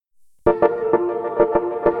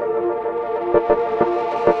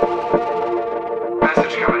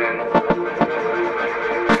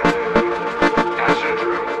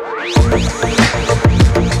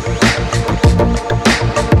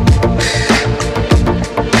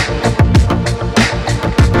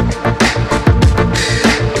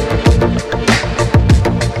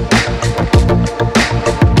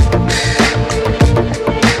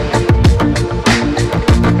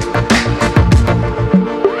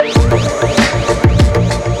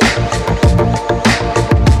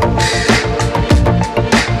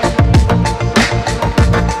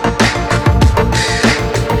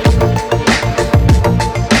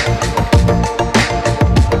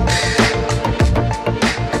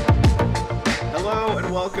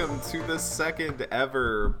to the second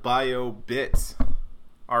ever BioBit,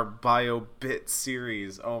 our BioBit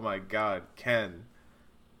series. Oh my god, Ken.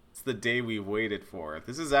 It's the day we waited for.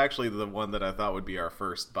 This is actually the one that I thought would be our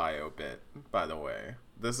first BioBit, by the way.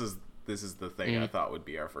 This is the thing I thought would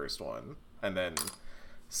be our first one. And then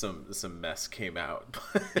some mess came out.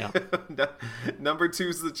 Yeah. Number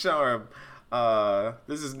two's the charm.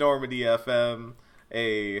 This is Normandy FM,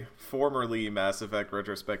 a formerly Mass Effect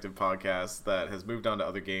retrospective podcast that has moved on to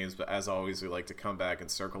other games, but as always, we like to come back and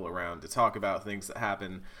circle around to talk about things that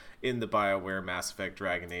happen in the BioWare, Mass Effect,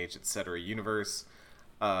 Dragon Age, etc. universe.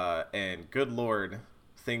 And good lord,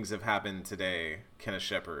 things have happened today, Kenneth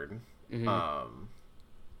Shepard. Mm-hmm.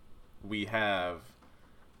 We have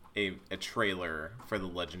a trailer for the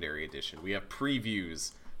Legendary Edition. We have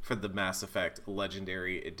previews for the Mass Effect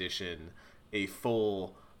Legendary Edition, a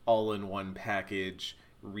full all-in-one package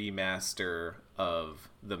remaster of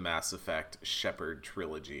the Mass Effect Shepard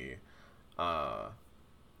trilogy. Wowza.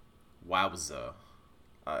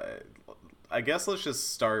 I guess let's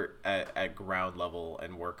just start at ground level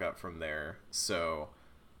and work up from there. So,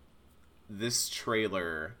 this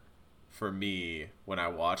trailer, for me, when I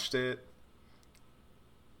watched it,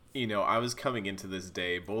 you know, I was coming into this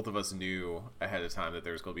day, both of us knew ahead of time that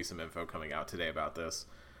there was going to be some info coming out today about this,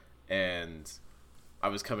 and I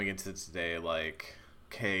was coming into today like,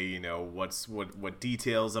 okay, you know, what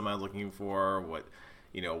details am I looking for?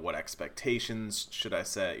 What expectations should I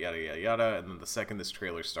set? Yada yada yada. And then the second this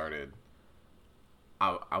trailer started,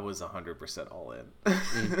 I was 100% all in.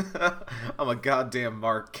 I'm a goddamn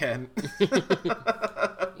Mark Kent. Did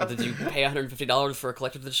you pay $150 for a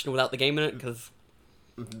collector's edition without the game in it? Because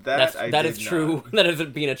that is true. That is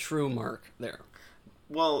being a true Mark there.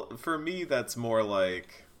 Well, for me, that's more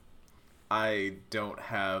like I don't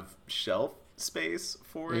have shelf space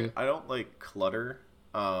for it. I don't like clutter.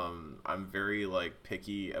 I'm very like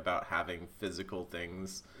picky about having physical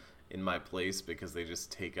things in my place because they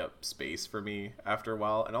just take up space for me after a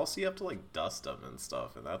while. And also you have to like dust them and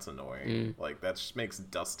stuff, and that's annoying. Like that just makes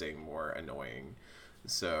dusting more annoying.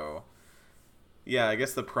 So yeah, I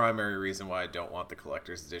guess the primary reason why I don't want the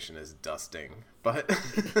collector's edition is dusting. But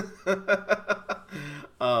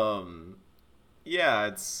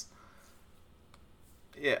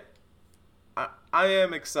I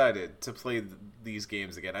am excited to play these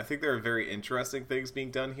games again. I think there are very interesting things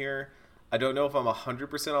being done here. I don't know if I'm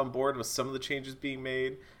 100% on board with some of the changes being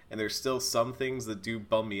made, and there's still some things that do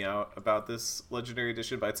bum me out about this Legendary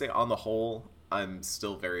Edition, but I'd say on the whole, I'm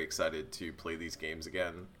still very excited to play these games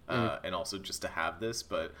again, and also just to have this.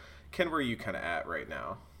 But Ken, where are you kind of at right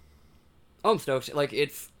now? Oh, I'm stoked. Like,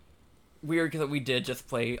 it's weird because we did just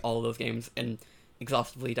play all of those games and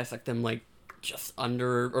exhaustively dissect them, like, just a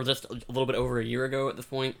little bit over a year ago at this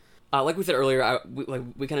point. Like we said earlier,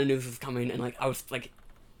 we kind of knew this was coming, and like I was like,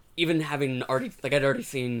 even having I'd already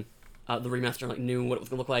seen the remaster and like knew what it was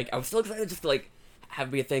gonna look like. I was still excited just to like have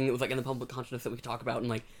it be a thing that was like in the public consciousness that we could talk about and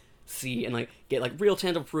like see and like get like real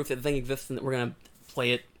tangible proof that the thing exists and that we're gonna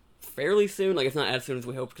play it fairly soon. Like it's not as soon as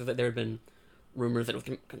we hoped because there had been rumors that it was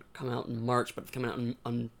gonna come out in March, but it's coming out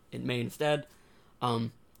in May instead,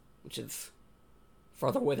 which is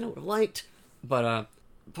farther away than I would have liked. But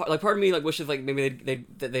part of me like wishes like maybe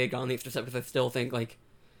they had gone the extra step because I still think like,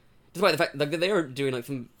 despite the fact like, that they are doing like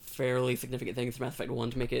some fairly significant things to Mass Effect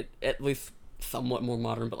 1 to make it at least somewhat more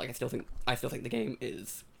modern, but like I still think the game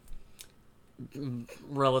is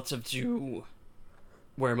relative to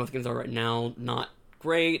where most games are right now not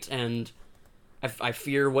great, and I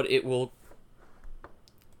fear what it will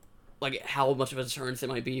like, how much of a deterrence it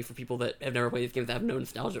might be for people that have never played these games, that have no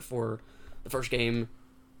nostalgia for the first game,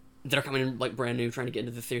 that are coming in like brand new, trying to get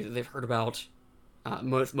into the series that they've heard about,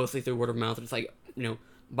 mostly through word of mouth. It's like, you know,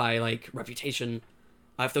 by like reputation,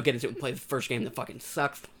 if they'll get into it and play the first game that fucking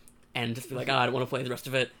sucks, and just be like, I don't want to play the rest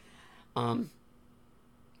of it. But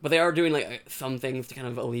they are doing like some things to kind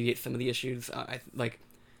of alleviate some of the issues. They've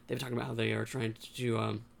been talking about how they are trying to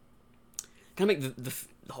kind of make the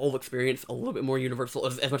whole experience a little bit more universal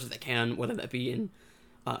as much as they can, whether that be in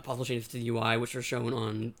possible changes to the UI, which are shown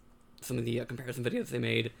on some of the comparison videos they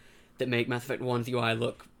made that make Mass Effect 1's UI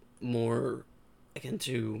look more akin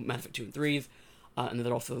to Mass Effect 2 and 3's, and then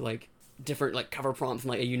they're also like different like cover prompts and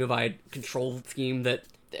like a unified control scheme that,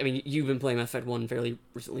 I mean, you've been playing Mass Effect 1 fairly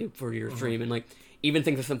recently for your stream, and like even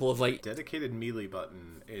things as simple as like dedicated melee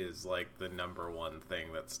button is like the number one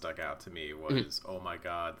thing that stuck out to me was oh my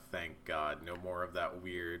god, thank god, no more of that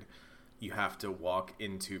weird you have to walk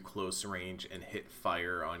into close range and hit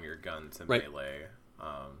fire on your gun to melee,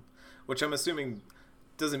 which I'm assuming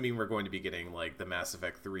doesn't mean we're going to be getting like the Mass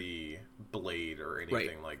Effect 3 blade or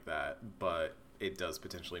anything like that, but it does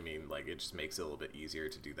potentially mean like it just makes it a little bit easier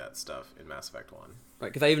to do that stuff in Mass Effect 1. Right,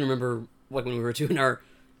 because I even remember like when we were doing our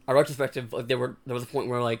retrospective, like there was a point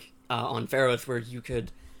where like on Pharos where you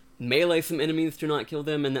could melee some enemies to not kill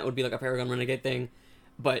them, and that would be like a Paragon Renegade thing.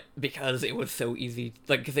 But because it was so easy,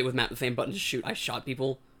 like because it was mapped the same button to shoot, I shot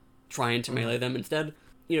people trying to melee them instead.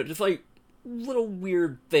 You know, just like little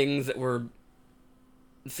weird things that were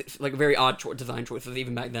like very odd design choices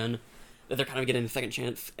even back then that they're kind of getting a second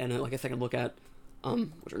chance and like a second look at,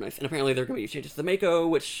 which are nice. And apparently they're going to be changes to the Mako,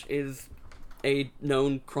 which is a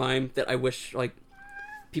known crime that I wish like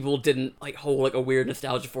people didn't like hold like a weird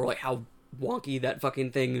nostalgia for, like how wonky that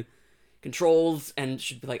fucking thing controls, and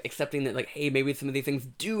should be like accepting that like, hey, maybe some of these things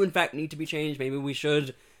do in fact need to be changed. Maybe we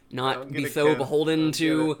should not be so beholden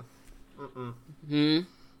to.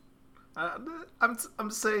 I'm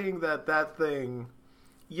saying that thing.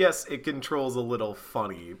 Yes, it controls a little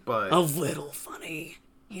funny, but a little funny.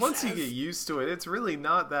 Once you get used to it, it's really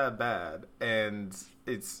not that bad, and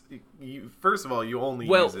it's first of all, you only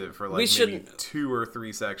use it for like maybe 2 or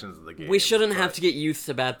 3 sections of the game. We shouldn't have to get used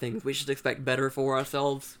to bad things. We should expect better for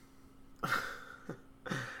ourselves.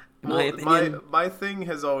 My thing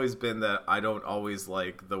has always been that I don't always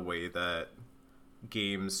like the way that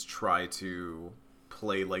games try to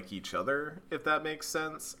play like each other, if that makes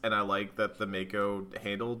sense. And I like that the Mako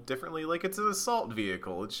handled differently. Like, it's an assault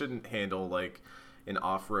vehicle. It shouldn't handle like an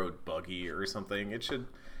off-road buggy or something. It should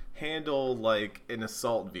handle like an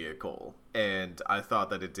assault vehicle, and I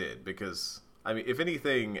thought that it did, because I mean, if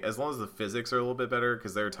anything, as long as the physics are a little bit better,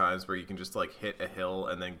 because there are times where you can just like hit a hill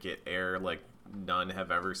and then get air like none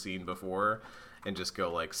have ever seen before, and just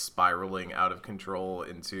go like spiraling out of control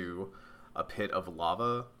into a pit of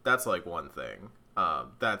lava. That's like one thing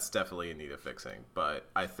that's definitely in need of fixing, but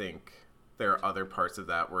I think there are other parts of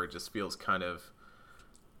that where it just feels kind of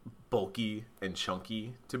bulky and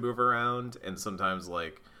chunky to move around, and sometimes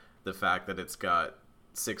like the fact that it's got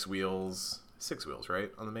 6 wheels,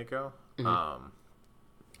 right, on the Mako,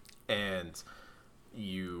 and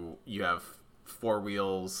you have 4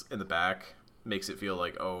 wheels in the back, makes it feel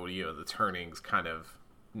like, oh, you know, the turning's kind of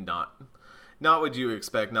not what you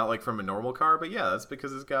expect, not like from a normal car, but yeah, that's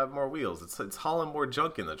because it's got more wheels. It's hauling more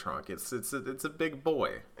junk in the trunk. It's a big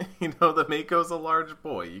boy. You know, the Mako's a large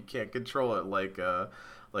boy. You can't control it like a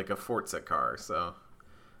Forza car. So,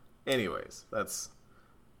 anyways,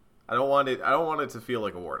 I don't want it to feel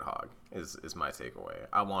like a Warthog. Is my takeaway.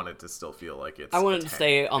 I want it to still feel like it's. I want it to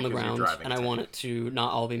stay on the ground, and I want it to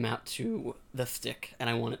not all be mapped to the stick, and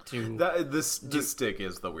I want it to. The stick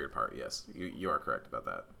is the weird part. Yes, you are correct about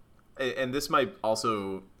that. And this might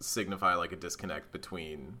also signify like a disconnect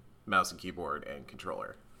between mouse and keyboard and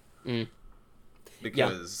controller.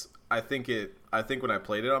 Because yeah. I think when I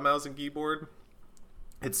played it on mouse and keyboard,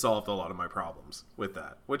 it solved a lot of my problems with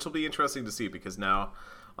that, which will be interesting to see, because now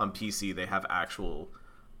on PC they have actual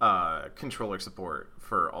controller support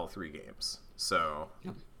for all 3 games. So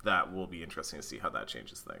that will be interesting to see how that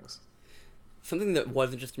changes things. Something that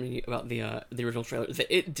was interesting to me about the original trailer is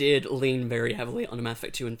that it did lean very heavily on Mass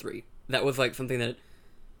Effect 2 and 3. That was like something that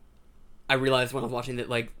I realized when I was watching, that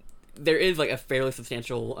like there is like a fairly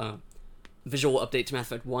substantial visual update to Mass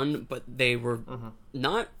Effect 1, but they were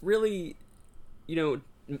not really, you know,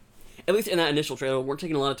 at least in that initial trailer, weren't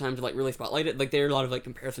taking a lot of time to like really spotlight it. Like there are a lot of like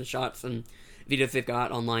comparison shots and videos they've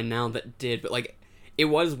got online now that did, but like it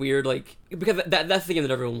was weird, like, because that's the game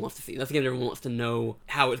that everyone wants to see. That's the game that everyone wants to know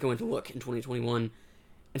how it's going to look in 2021.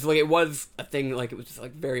 And so, like, it was a thing, like, it was just,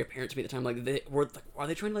 like, very apparent to me at the time. Like, are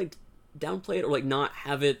they trying to, like, downplay it or, like, not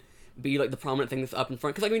have it be, like, the prominent thing that's up in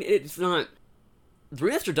front? Because, I mean, it's not... The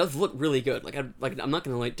remaster does look really good. Like, I'm not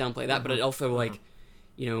going to, like, downplay that, but it also, like,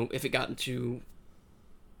 you know, if it got into...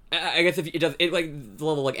 I guess if it does... It, like, the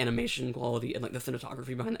level of, like, animation quality and, like, the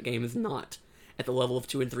cinematography behind that game is not at the level of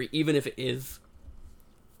 2 and 3, even if it is...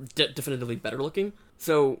 definitively better looking.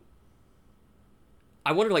 So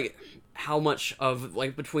I wonder like how much of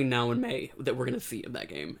like between now and May that we're gonna see of that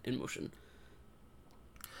game in motion.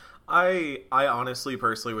 I honestly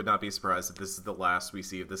personally would not be surprised if this is the last we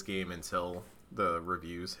see of this game until the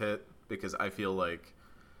reviews hit, because I feel like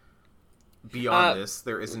beyond this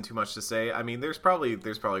there isn't too much to say. I mean, there's probably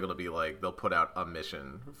going to be like they'll put out a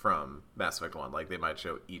mission from Mass Effect 1, like they might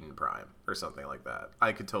show Eden Prime or something like that.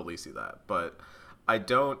 I could totally see that, but I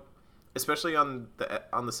don't, especially on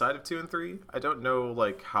the side of 2 and 3, I don't know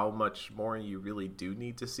like how much more you really do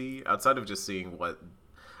need to see outside of just seeing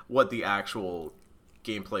what the actual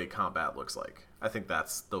gameplay combat looks like. I think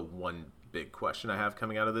that's the one big question I have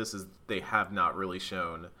coming out of this, is they have not really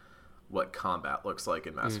shown what combat looks like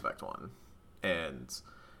in Mass Effect 1. And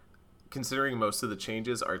considering most of the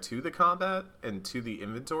changes are to the combat and to the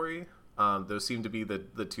inventory, Those seem to be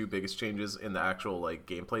the two biggest changes in the actual like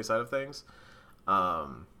gameplay side of things.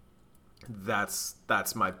 That's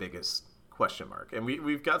my biggest question mark, and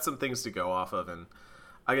we've got some things to go off of, and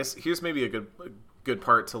I guess here's maybe a good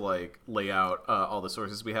part to like lay out all the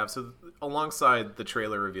sources we have. So alongside the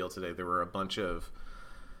trailer reveal today, there were a bunch of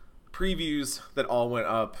previews that all went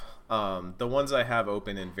up. The ones I have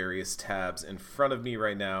open in various tabs in front of me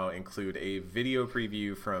right now include a video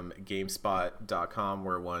preview from GameSpot.com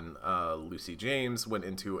where one Lucy James went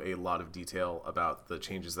into a lot of detail about the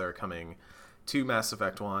changes that are coming to Mass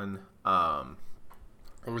Effect 1.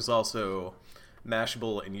 There was also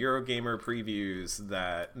Mashable and Eurogamer previews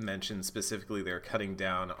that mentioned specifically they're cutting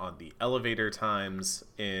down on the elevator times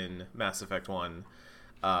in Mass Effect 1.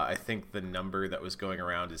 I think the number that was going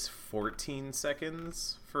around is 14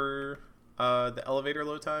 seconds for the elevator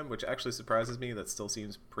load time, which actually surprises me. That still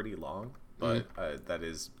seems pretty long, but that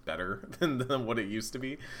is better than what it used to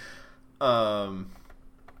be. I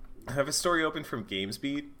have a story open from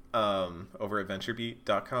GamesBeat over at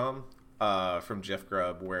VentureBeat.com from Jeff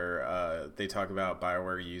Grubb where they talk about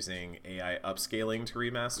BioWare using AI upscaling to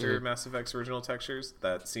remaster Mass Effect's original textures.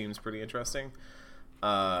 That seems pretty interesting.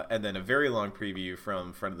 And then a very long preview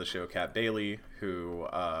from friend of the show, Kat Bailey, who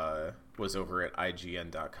was over at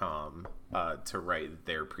IGN.com to write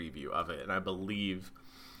their preview of it. And I believe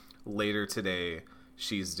later today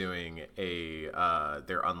she's doing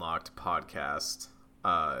their Unlocked podcast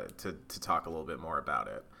to talk a little bit more about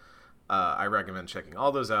it. I recommend checking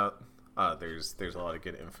all those out. There's a lot of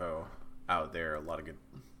good info out there, a lot of good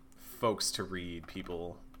folks to read,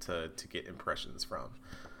 people to get impressions from.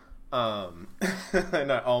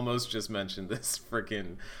 And I almost just mentioned this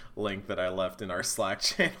freaking link that I left in our Slack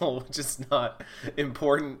channel, which is not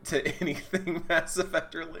important to anything Mass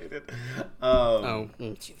Effect related.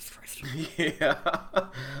 Jesus Christ. Yeah.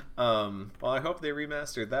 Well, I hope they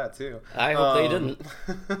remastered that too. I hope they didn't.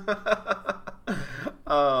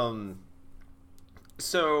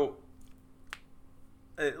 So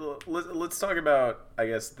let's talk about, I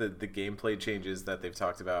guess, the gameplay changes that they've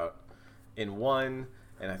talked about in 1.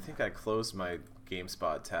 And I think I closed my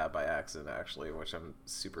GameSpot tab by accident, actually, which I'm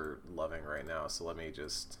super loving right now. So let me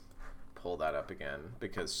just pull that up again,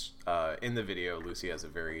 because in the video, Lucy has a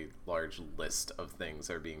very large list of things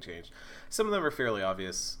that are being changed. Some of them are fairly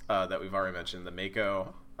obvious that we've already mentioned. The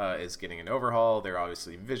Mako is getting an overhaul. There are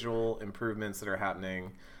obviously visual improvements that are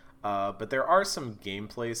happening. But there are some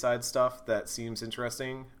gameplay side stuff that seems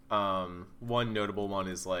interesting. One notable one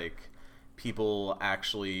is like, people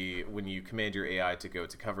actually, when you command your AI to go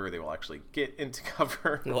to cover, they will actually get into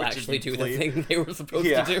cover. They'll actually do the thing they were supposed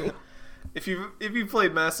to do. If you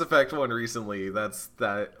played Mass Effect 1 recently,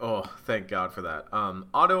 oh, thank God for that.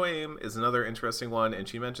 Auto aim is another interesting one, and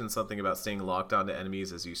she mentioned something about staying locked onto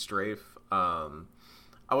enemies as you strafe. I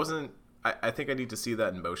think I need to see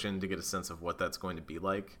that in motion to get a sense of what that's going to be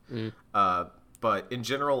like. But in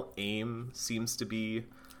general, aim seems to be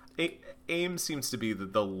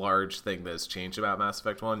the large thing that's changed about Mass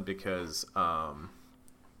Effect 1, because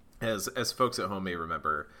as folks at home may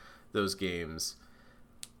remember, those games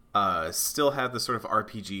still had the sort of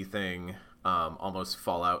RPG thing, almost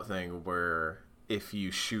Fallout thing, where if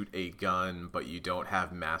you shoot a gun but you don't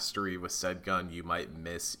have mastery with said gun, you might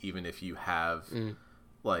miss, even if you have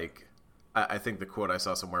like, I think the quote I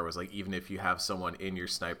saw somewhere was like, even if you have someone in your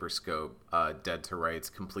sniper scope dead to rights,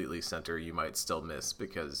 completely center, you might still miss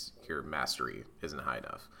because your mastery isn't high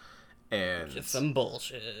enough. And just some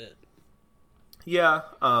bullshit. Yeah,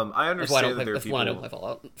 I understand that there are people. I don't play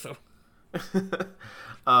Fallout, so.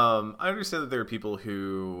 I understand that there are people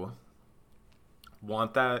who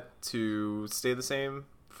want that to stay the same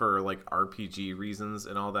for like RPG reasons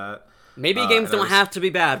and all that. Maybe games don't have to be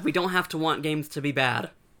bad. We don't have to want games to be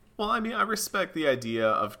bad. Well, I mean, I respect the idea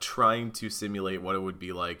of trying to simulate what it would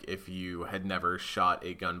be like if you had never shot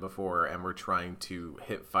a gun before and were trying to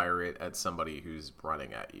fire it at somebody who's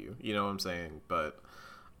running at you. You know what I'm saying? But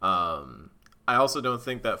I also don't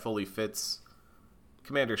think that fully fits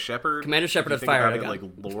Commander Shepard. Commander Shepard has fired a gun. Like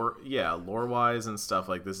lore-wise and stuff.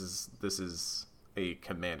 Like this is a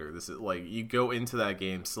commander. This is like, you go into that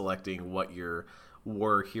game selecting what your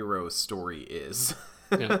war hero story is.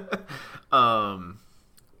 Yeah.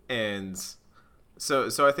 And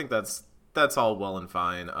so I think that's all well and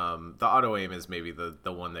fine. The auto aim is maybe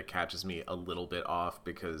the one that catches me a little bit off,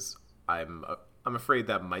 because I'm afraid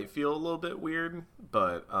that might feel a little bit weird,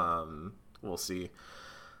 but we'll see.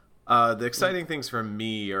 The exciting things for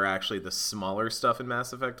me are actually the smaller stuff in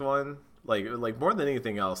Mass Effect 1. Like more than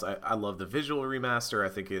anything else, I love the visual remaster. I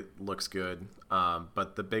think it looks good.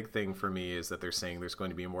 But the big thing for me is that they're saying there's going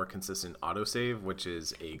to be a more consistent autosave, which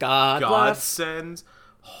is a godsend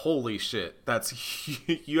Holy shit, that's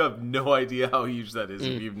you have no idea how huge that is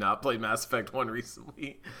if you've not played Mass Effect 1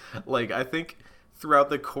 recently. Like, I think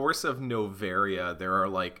throughout the course of Noveria, there are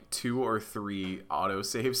like 2 or 3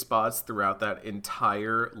 autosave spots throughout that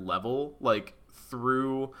entire level, like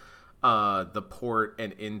through the port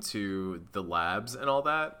and into the labs and all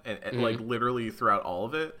that, and like literally throughout all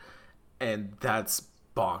of it. And that's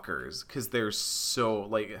bonkers, because there's so,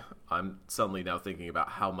 like, I'm suddenly now thinking about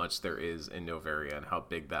how much there is in Noveria and how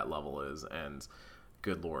big that level is, and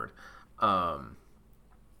good lord. There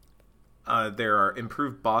are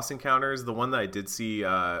improved boss encounters. The one that I did see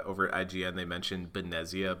over at IGN, they mentioned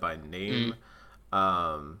Benezia by name.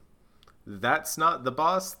 That's not the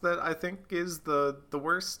boss that I think is the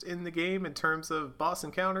worst in the game in terms of boss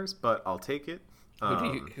encounters, but I'll take it.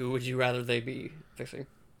 Who would you rather they be fixing?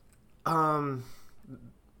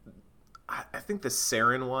 I think the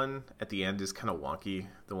Saren one at the end is kind of wonky.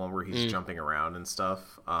 The one where he's jumping around and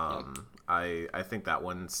stuff. I think that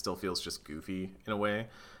one still feels just goofy in a way.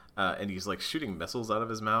 And he's like shooting missiles out of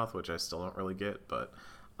his mouth, which I still don't really get. But,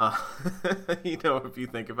 if you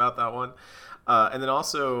think about that one. And then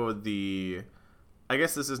also I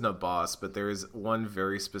guess this isn't a boss, but there is one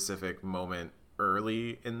very specific moment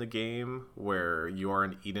early in the game where you are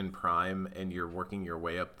in Eden Prime and you're working your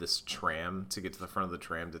way up this tram to get to the front of the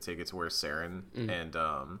tram to take it to where Saren and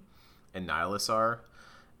Nihilus are.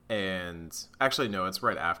 And actually, no, it's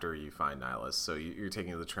right after you find Nihilus. So you're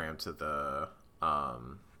taking the tram to the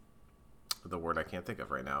word I can't think of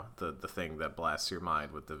right now. The thing that blasts your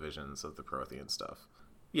mind with the visions of the Prothean stuff.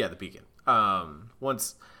 Yeah, the beacon.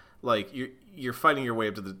 Once, like, you're fighting your way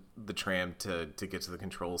up to the tram to get to the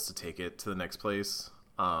controls to take it to the next place.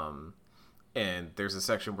 And there's a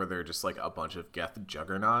section where there are just, like, a bunch of Geth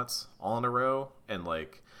juggernauts all in a row. And,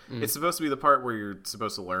 like, it's supposed to be the part where you're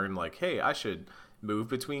supposed to learn, like, hey, I should move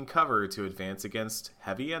between cover to advance against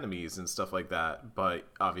heavy enemies and stuff like that. But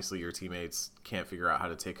obviously your teammates can't figure out how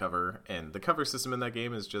to take cover. And the cover system in that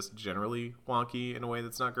game is just generally wonky in a way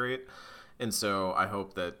that's not great. And so I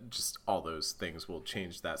hope that just all those things will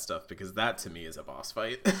change that stuff, because that to me is a boss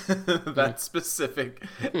fight, that specific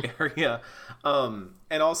area. And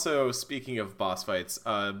also, speaking of boss fights,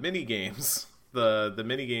 mini games, the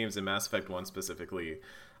mini games in Mass Effect 1 specifically,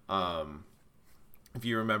 if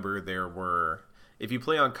you remember, if you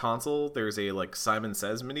play on console, there's a like Simon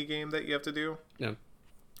Says mini game that you have to do. Yeah.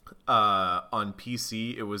 On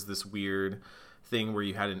PC, it was this weird thing where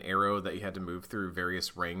you had an arrow that you had to move through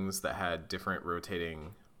various rings that had different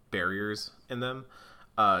rotating barriers in them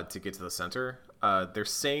to get to the center. They're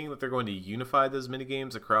saying that they're going to unify those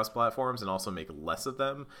minigames across platforms and also make less of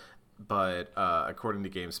them, but according to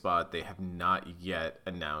GameSpot, they have not yet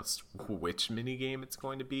announced which minigame it's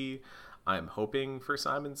going to be. I'm hoping for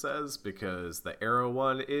Simon Says, because the arrow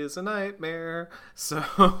one is a nightmare, so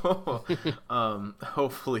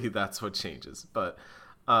hopefully that's what changes. But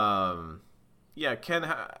yeah,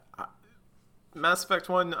 Mass Effect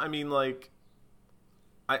 1, I mean, like,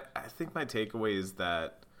 I think my takeaway is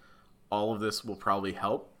that all of this will probably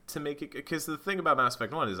help to make it, because the thing about Mass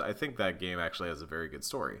Effect 1 is I think that game actually has a very good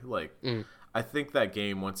story. Like, I think that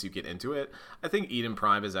game, once you get into it, I think Eden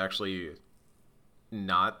Prime is actually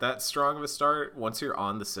not that strong of a start. Once you're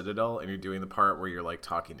on the Citadel and you're doing the part where you're like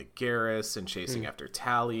talking to Garrus and chasing after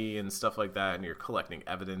Tali and stuff like that, and you're collecting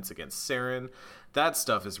evidence against Saren, that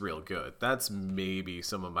stuff is real good. That's maybe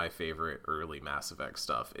some of my favorite early Mass Effect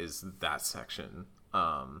stuff, is that section.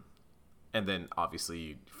 And then obviously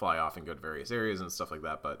you fly off and go to various areas and stuff like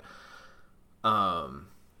that, but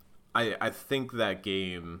I think that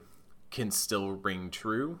game can still ring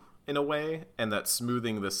true in a way, and that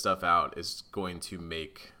smoothing this stuff out is going to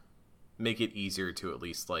make it easier to at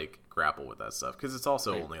least like grapple with that stuff, because it's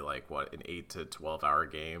also only like an 8 to 12 hour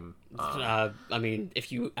game. I mean,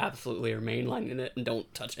 if you absolutely are mainlining it and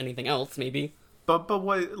don't touch anything else, maybe. But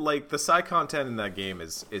what, like, the side content in that game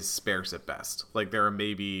is sparse at best. Like, there are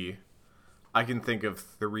maybe, I can think of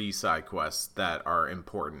 3 side quests that are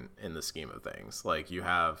important in the scheme of things. Like, you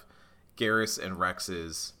have Garrus and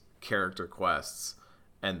Rex's character quests,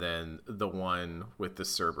 and then the one with the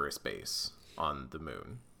Cerberus base on the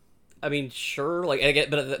moon. I mean, sure, like, I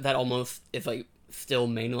get, but that almost is like still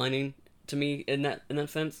mainlining to me in that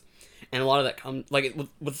sense. And a lot of that comes, like,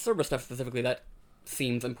 with Cerberus stuff specifically, that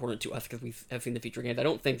seems important to us because we have seen the feature games. I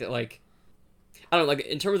don't think that, like, I don't know, like,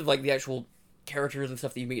 in terms of like the actual characters and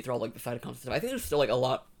stuff that you meet through all like the side content stuff, I think there's still like a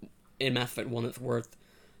lot in Mass Effect 1 that's worth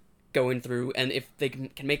going through, and if they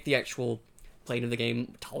can make the actual playing of the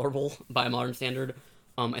game tolerable by a modern standard,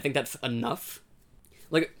 I think that's enough.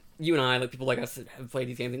 Like, you and I, like, people like us that have played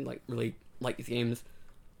these games and, like, really like these games,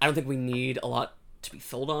 I don't think we need a lot to be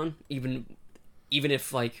sold on, even even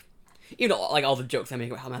if like, you know, like all the jokes I make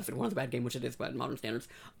about how Mass Effect 1 is a bad game, which it is by modern standards,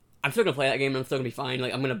 I'm still gonna play that game and I'm still gonna be fine.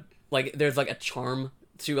 Like I'm gonna like there's like a charm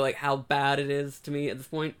to like how bad it is to me at this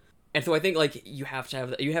point, and so I think like you have to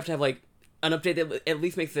have like an update that at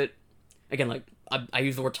least makes it, again, like I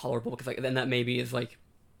use the word tolerable because like then that maybe is like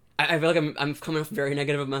I feel like I'm coming off very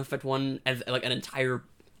negative of Mass Effect 1 as like an entire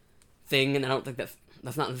thing, and I don't think that's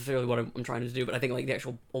not necessarily what I'm trying to do, but I think like the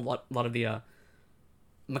actual a lot of the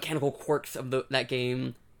mechanical quirks of that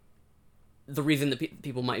game, the reason that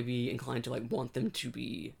people might be inclined to like want them to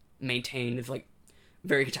be maintained is like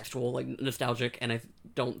very contextual, like nostalgic, and I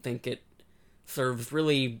don't think it serves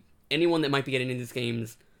really anyone that might be getting into these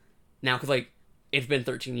games now, because like it's been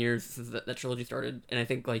 13 years since that trilogy started, and I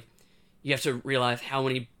think like you have to realize how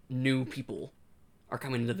many new people are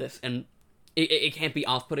coming into this, and it can't be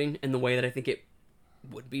off-putting in the way that I think it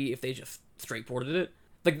would be if they just straightforwarded it.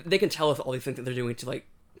 Like they can tell us all these things that they're doing to like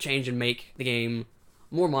change and make the game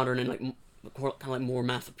more modern and like kind of like more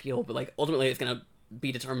mass appeal, but like ultimately it's gonna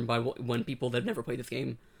be determined by when people that have never played this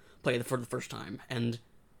game play it for the first time, and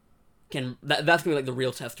that's gonna be like the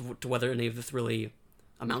real test to whether any of this really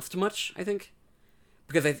amounts to much, I think,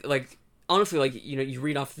 because I like honestly, like, you know, you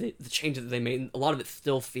read off the changes that they made, a lot of it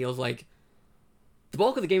still feels like the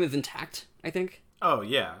bulk of the game is intact, I think. Oh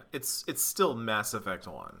yeah, it's still Mass Effect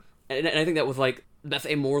 1, and I think that was like that's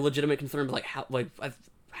a more legitimate concern, but like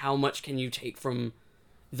how much can you take from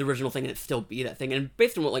the original thing and it still be that thing? And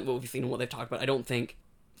based on what we've seen and what they've talked about, I don't think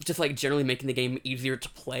just like generally making the game easier to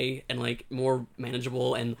play and like more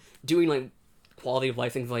manageable and doing like quality of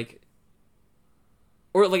life things, like,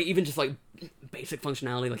 or like even just like basic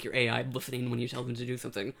functionality like your AI listening when you tell them to do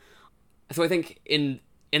something. So I think in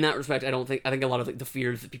that respect, I think a lot of like the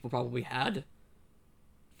fears that people probably had,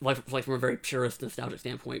 like from a very purist nostalgic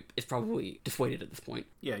standpoint, is probably dissuaded at this point.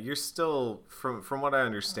 Yeah, you're still, from what I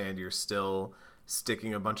understand, you're still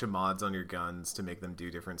sticking a bunch of mods on your guns to make them do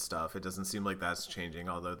different stuff. It doesn't seem like that's changing,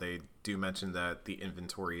 although they do mention that the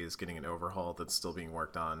inventory is getting an overhaul that's still being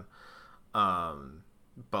worked on.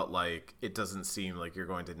 But like it doesn't seem like you're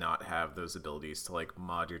going to not have those abilities to like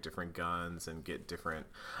mod your different guns and get different.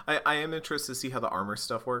 I am interested to see how the armor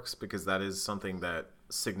stuff works, because that is something that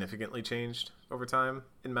significantly changed over time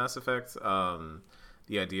in Mass Effect.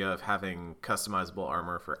 The idea of having customizable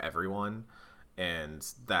armor for everyone, and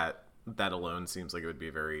that alone seems like it would be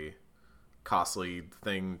a very costly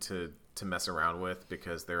thing to mess around with,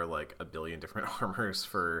 because there are like a billion different armors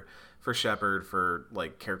for Shepard, for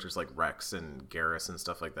like characters like Rex and Garrus and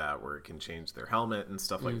stuff like that, where it can change their helmet and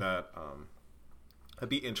stuff like that. I'd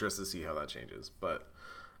be interested to see how that changes, but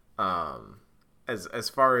as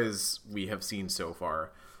far as we have seen so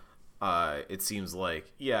far, it seems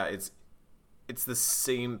like it's the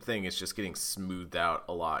same thing. It's just getting smoothed out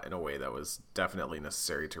a lot in a way that was definitely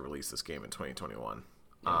necessary to release this game in 2021.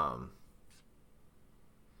 Yeah.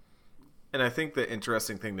 And I think the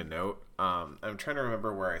interesting thing to note, I'm trying to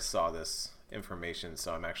remember where I saw this information,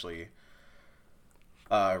 so I'm actually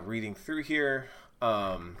reading through here.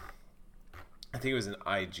 I think it was an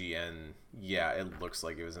IGN. Yeah, it looks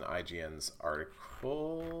like it was an IGN's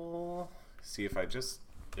article. See, if I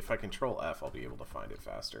control F, I'll be able to find it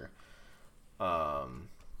faster.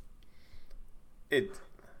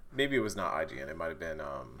 Maybe it was not IGN. It might have been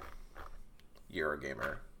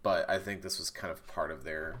Eurogamer. But I think this was kind of part of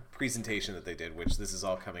their presentation that they did, which this is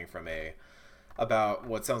all coming from about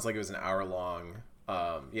what sounds like it was an hour-long,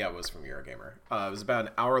 it was from Eurogamer. It was about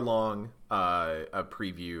an hour-long a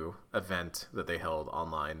preview event that they held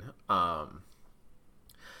online.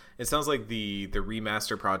 It sounds like the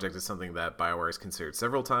remaster project is something that BioWare has considered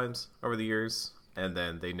several times over the years, and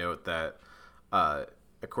then they note that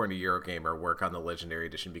according to Eurogamer, work on the Legendary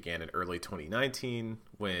Edition began in early 2019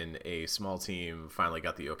 when a small team finally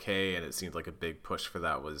got the okay, and it seemed like a big push for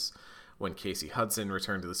that was when Casey Hudson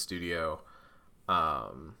returned to the studio.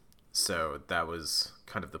 So that was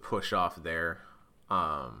kind of the push off there.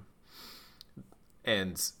 And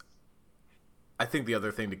I think the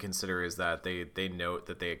other thing to consider is that they note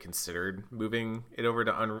that they had considered moving it over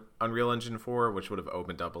to Unreal Engine 4, which would have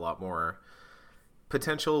opened up a lot more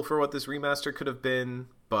potential for what this remaster could have been,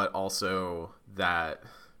 but also that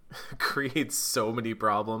creates so many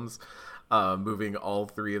problems moving all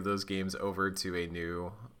three of those games over to a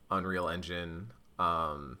new Unreal Engine.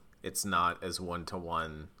 It's not as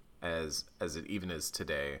one-to-one as it even is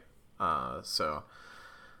today. I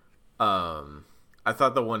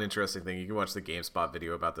thought the one interesting thing, you can watch the GameSpot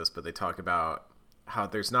video about this, but they talk about how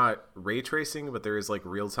there's not ray tracing, but there is like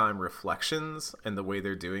real-time reflections, and the way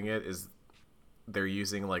they're doing it is they're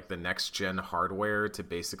using like the next gen hardware to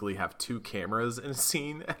basically have two cameras in a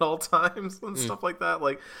scene at all times and stuff like that.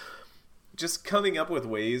 Like just coming up with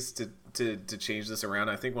ways to change this around.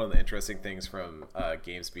 I think one of the interesting things from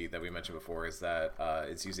GameSpeed that we mentioned before is that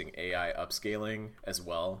it's using AI upscaling as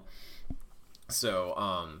well.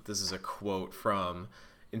 So this is a quote from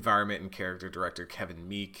environment and character director Kevin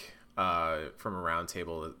Meek from a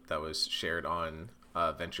roundtable that was shared on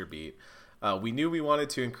VentureBeat. We knew we wanted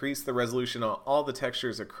to increase the resolution on all the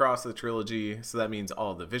textures across the trilogy, so that means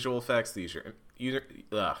all the visual effects, the user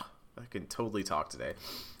I can totally talk today.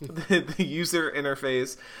 The user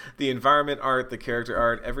interface, the environment art, the character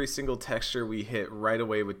art, every single texture we hit right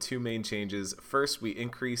away with two main changes. First, we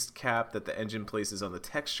increased cap that the engine places on the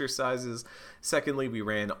texture sizes. Secondly, we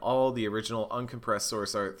ran all the original uncompressed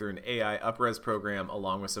source art through an AI upres program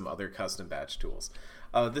along with some other custom batch tools.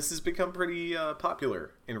 This has become pretty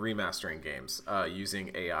popular in remastering games, using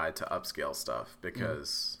AI to upscale stuff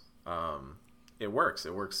because it works.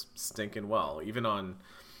 It works stinking well. Even on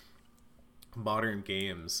modern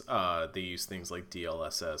games, they use things like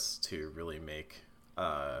DLSS to really make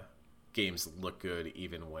games look good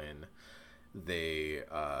even when they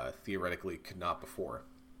theoretically could not before.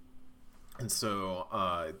 And so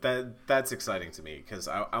that's exciting to me because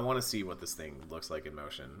I want to see what this thing looks like in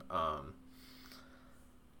motion.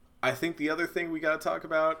 I think the other thing we got to talk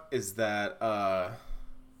about is that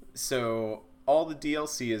so all the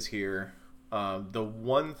DLC is here. The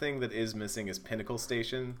one thing that is missing is Pinnacle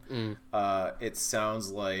Station. It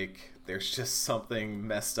sounds like there's just something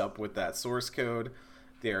messed up with that source code.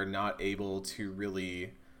 They are not able to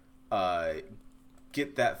really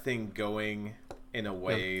get that thing going in a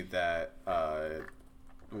way that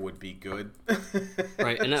would be good.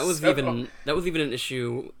 Right, and that was even an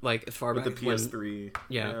issue like as far with back the PS3.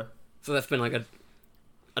 Yeah. So that's been like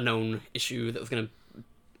a known issue that was gonna.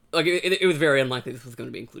 Like, it was very unlikely this was going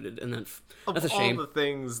to be included, and that's a shame. All the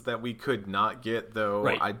things that we could not get, though,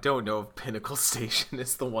 right. I don't know if Pinnacle Station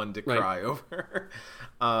is the one to cry over.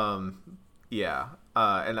 Yeah.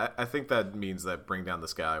 And I think that means that Bring Down the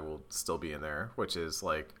Sky will still be in there, which is,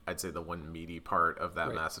 like, I'd say the one meaty part of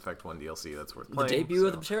that Mass Effect 1 DLC that's worth playing. The debut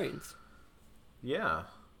of the Batarians. Yeah.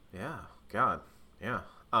 Yeah. God. Yeah.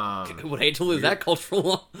 Would hate to lose that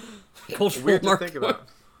cultural weird mark. To think about.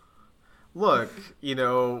 Look,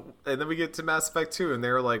 and then we get to Mass Effect 2, and they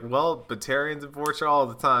were like, well, Batarians and Vorcha all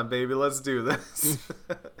the time, baby, let's do this.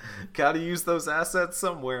 Gotta use those assets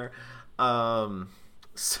somewhere.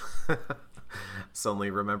 Suddenly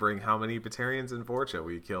remembering how many Batarians and Vorcha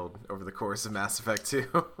we killed over the course of Mass Effect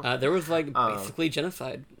 2. There was, basically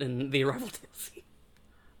genocide in the Arrival DLC.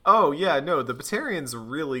 Oh, yeah, no, the Batarians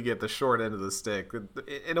really get the short end of the stick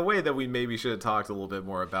in a way that we maybe should have talked a little bit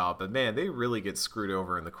more about. But, man, they really get screwed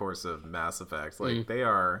over in the course of Mass Effect. Like, they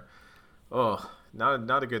are,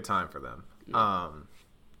 not a good time for them.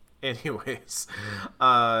 Anyways,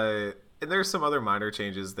 and there's some other minor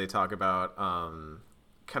changes they talk about,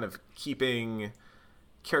 kind of keeping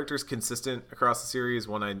characters consistent across the series.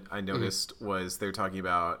 One I noticed was they're talking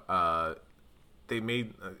about, they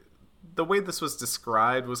made... the way this was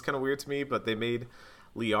described was kind of weird to me, but they made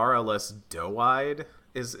Liara less doe-eyed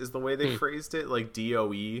is the way they phrased it, like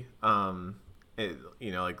DOE,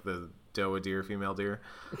 like the doe, a deer, female deer.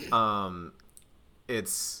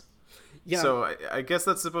 It's so I guess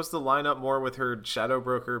that's supposed to line up more with her Shadow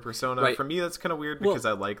Broker persona. Right. For me, that's kind of weird because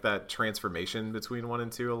I like that transformation between 1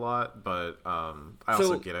 and 2 a lot, but I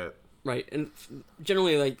also get it. Right, and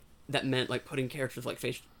generally, like, that meant, like, putting characters like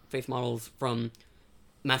face models from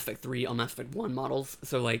Mass Effect 3 on Mass Effect 1 models,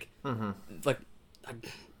 so like,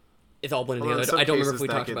 it's all blended together. I don't remember if we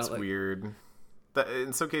talked about, like... weird.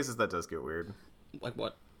 In some cases, that does get weird. Like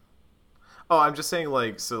what? Oh, I'm just saying,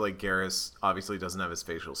 like, so, like, Garrus obviously doesn't have his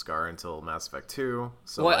facial scar until Mass Effect 2.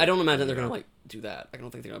 So, well, I don't imagine they're gonna, like, do that. I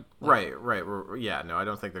don't think they're gonna... Right. Yeah, no, I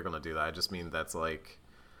don't think they're gonna do that. I just mean that's, like...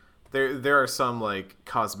 There are some, like,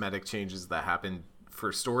 cosmetic changes that happen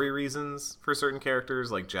for story reasons for certain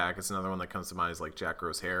characters, like Jack. It's another one that comes to mind is like Jack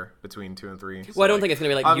grows hair between 2 and 3. So, well, I don't think it's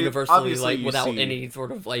gonna be like universally like without any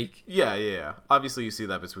sort of like. Yeah. Obviously, you see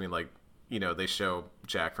that between like they show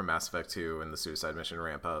Jack from Mass Effect 2 and the Suicide Mission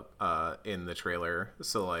ramp up in the trailer.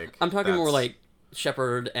 So like, I'm talking more like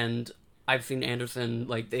Shepard, and I've seen Anderson.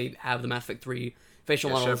 Like they have the Mass Effect 3 facial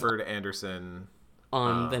models. Shepard, Anderson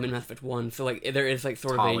on them in Mass Effect 1. So like there is like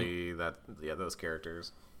sort Tali, of those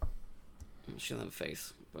characters. She doesn't have a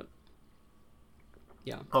face, but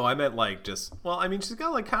yeah. Oh, I meant like just. Well, I mean, she's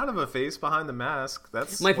got like kind of a face behind the mask.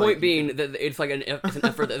 That's my point being that it's like it's an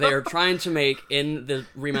effort that they are trying to make in the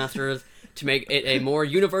remasters to make it a more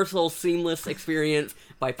universal, seamless experience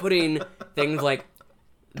by putting things like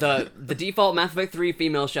the default Mass Effect 3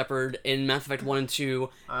 female Shepard in Mass Effect 1 and 2,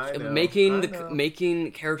 I know,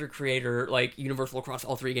 making character creator like universal across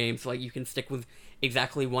all three games, so like you can stick with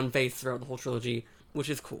exactly one face throughout the whole trilogy, which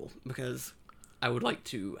is cool because I would like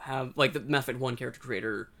to have like the Mass Effect 1 character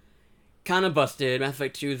creator kind of busted. Mass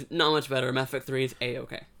Effect 2 is not much better. Mass Effect 3 is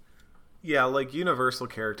a-okay. Yeah, like universal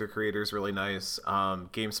character creator is really nice.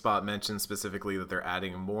 GameSpot mentioned specifically that they're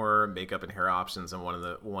adding more makeup and hair options, and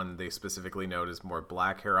one they specifically note is more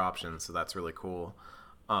black hair options, so that's really cool.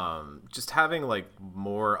 Just having like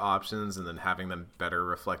more options and then having them better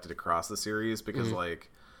reflected across the series, because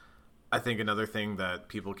like I think another thing that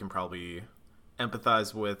people can probably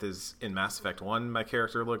empathize with is in Mass Effect 1 my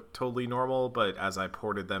character looked totally normal, but as I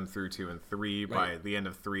ported them through 2 and 3, by the end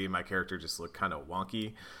of 3 my character just looked kind of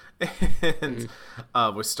wonky and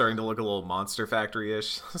was starting to look a little Monster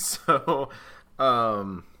Factory-ish. So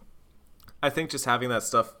I think just having that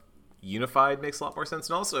stuff unified makes a lot more sense.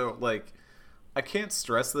 And also, like, I can't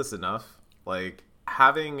stress this enough, like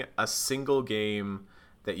having a single game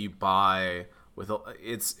that you buy with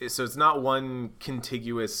it's not one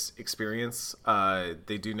contiguous experience.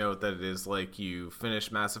 They do note that it is like you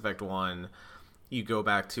finish Mass Effect 1, you go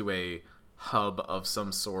back to a hub of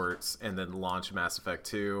some sorts and then launch Mass Effect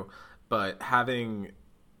 2, but having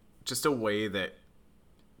just a way that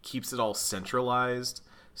keeps it all centralized,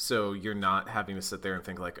 so you're not having to sit there and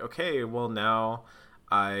think like, okay, well now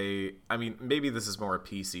I mean, maybe this is more a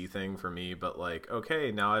PC thing for me, but like,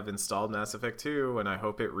 okay, now I've installed Mass Effect 2 and I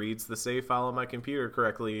hope it reads the save file on my computer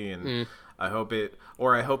correctly, and I hope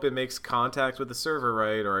it makes contact with the server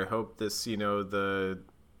right, or I hope this,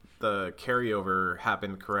 the carryover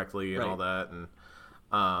happened correctly and all that, and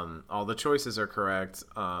all the choices are correct.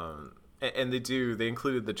 And they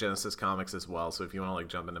included the Genesis comics as well, so if you want to like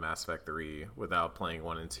jump into Mass Effect 3 without playing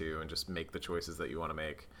 1 and 2 and just make the choices that you want to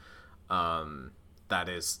make, that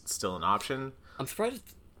is still an option. I'm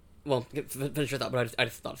surprised. Well, finish your thought, but I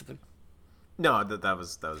just thought of something. No, that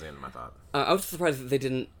was the end of my thought. I was surprised that they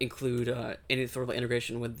didn't include any sort of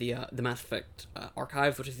integration with the Mass Effect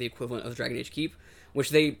archives, which is the equivalent of the Dragon Age Keep,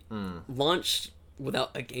 which they launched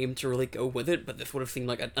without a game to really go with it. But this would have seemed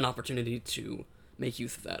like an opportunity to make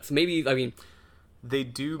use of that. So maybe, I mean, they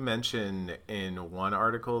do mention in one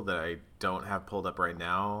article that I don't have pulled up right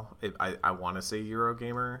now. I want to say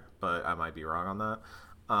Eurogamer, but I might be wrong on that.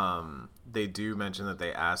 They do mention that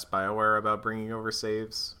they asked BioWare about bringing over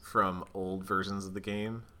saves from old versions of the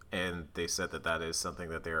game, and they said that is something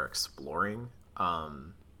that they're exploring. I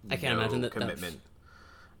can't imagine that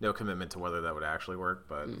no commitment to whether that would actually work,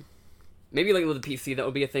 but maybe like with the PC that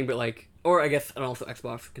would be a thing, but like, or I guess, and also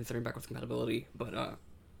Xbox considering backwards compatibility, but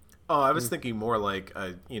I was thinking more like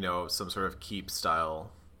some sort of Keep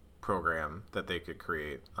style program that they could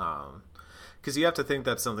create, because you have to think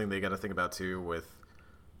that's something they got to think about too. With,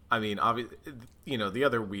 I mean, the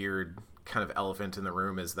other weird kind of elephant in the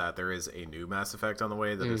room is that there is a new Mass Effect on the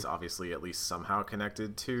way that is obviously at least somehow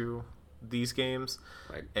connected to these games,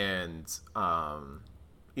 right? And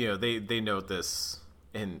they note this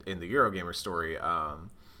in the Eurogamer story.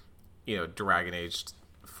 Dragon Age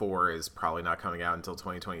 4 is probably not coming out until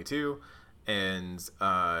 2022, and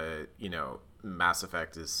Mass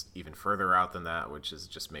Effect is even further out than that, which is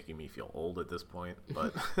just making me feel old at this point.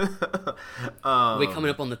 But we'll be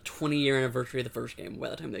coming up on the 20-year anniversary of the first game by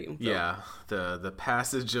the time they go. Yeah, the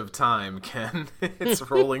passage of time, Ken. It's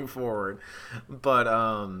rolling forward. But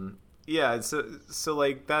so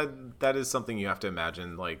like that is something you have to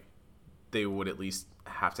imagine, like they would at least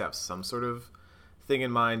have to have some sort of thing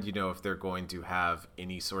in mind, if they're going to have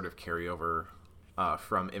any sort of carryover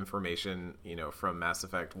from information, from Mass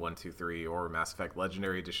Effect 1, 2, 3, or Mass Effect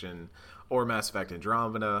Legendary Edition, or Mass Effect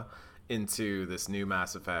Andromeda into this new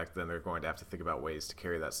Mass Effect, then they're going to have to think about ways to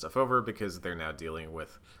carry that stuff over, because they're now dealing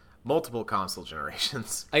with multiple console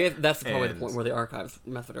generations. I guess that's probably the point where the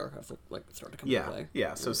Mass Effect archives like start to come into play.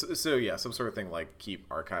 Yeah. So some sort of thing like Keep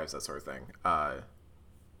archives, that sort of thing,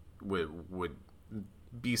 would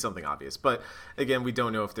be something obvious. But again, we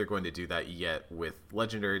don't know if they're going to do that yet with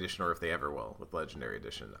Legendary Edition, or if they ever will with Legendary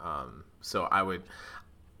Edition. So I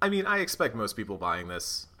expect most people buying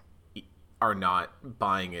this are not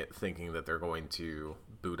buying it thinking that they're going to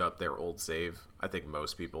boot up their old save. I think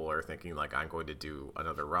most people are thinking like, I'm going to do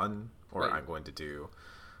another run, or I'm going to do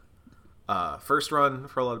first run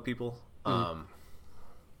for a lot of people.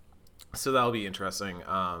 So that'll be interesting.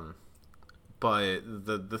 But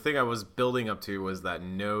the thing I was building up to was that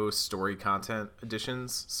no story content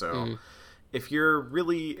additions. So if you're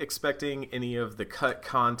really expecting any of the cut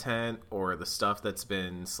content or the stuff that's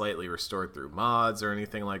been slightly restored through mods or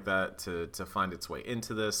anything like that to find its way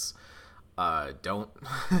into this, don't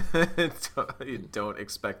don't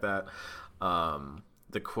expect that.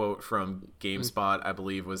 The quote from GameSpot, I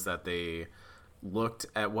believe, was that they looked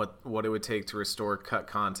at what it would take to restore cut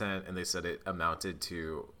content, and they said it amounted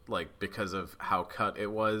to, like, because of how cut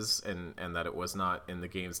it was and that it was not in the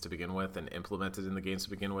games to begin with and implemented in the games to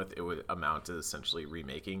begin with, it would amount to essentially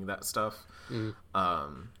remaking that stuff.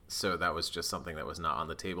 So that was just something that was not on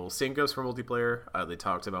the table. Same goes for multiplayer. They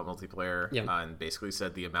talked about multiplayer, and basically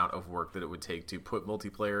said the amount of work that it would take to put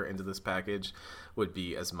multiplayer into this package would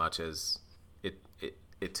be as much as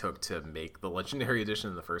it took to make the Legendary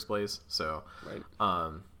Edition in the first place. So,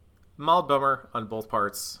 mild bummer on both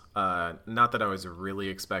parts. Not that I was really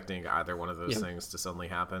expecting either one of those things to suddenly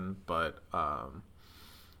happen, but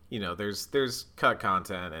there's cut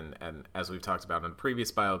content, and as we've talked about in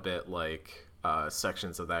previous bio bit, like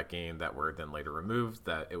sections of that game that were then later removed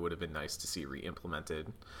that it would have been nice to see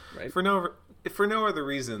re-implemented, for no other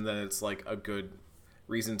reason than it's like a good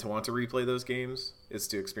reason to want to replay those games is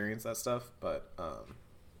to experience that stuff, but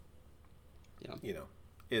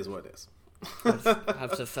is what it is.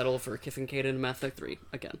 Have to settle for Kissing Kate in Mass Effect 3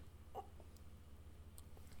 again.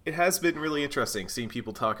 It has been really interesting seeing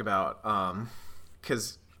people talk about,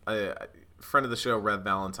 because a friend of the show, Rev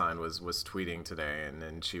Valentine, was tweeting today,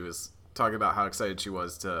 and she was talking about how excited she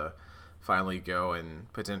was to finally go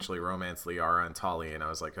and potentially romance Liara and Tali, and I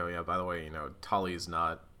was like, oh yeah, by the way, Tali's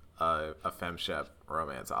not a femshep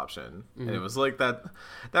romance option. And it was like that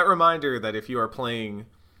reminder that if you are playing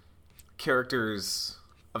characters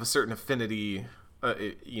of a certain affinity,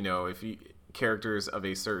 characters of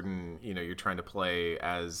a certain, you're trying to play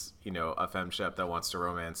as, a femshep that wants to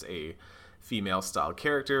romance a female style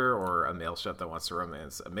character, or a male shep that wants to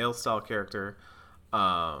romance a male style character,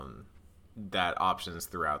 that options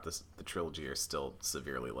throughout the trilogy are still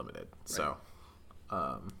severely limited. So,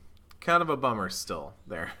 kind of a bummer still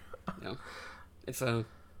there. It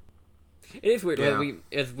is weird.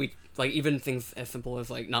 Like, even things as simple as,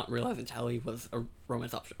 like, not realizing Tali was a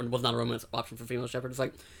romance option, or was not a romance option for female Shepard. It's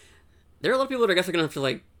like, there are a lot of people that I guess are gonna have to,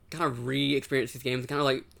 like, kind of re-experience these games and kind of,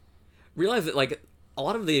 like, realize that, like, a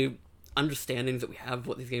lot of the understandings that we have of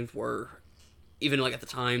what these games were, even, like, at the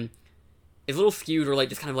time, is a little skewed or, like,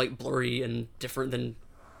 just kind of, like, blurry and different than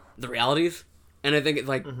the realities. And I think it's,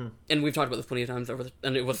 like, and we've talked about this plenty of times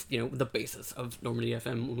and it was, the basis of Normandy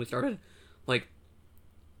FM when we started.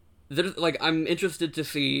 Like, I'm interested to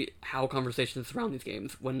see how conversations surround these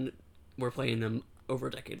games when we're playing them over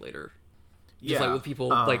a decade later. Just, like, with people,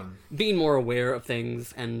 like, being more aware of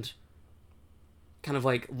things and kind of,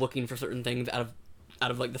 like, looking for certain things out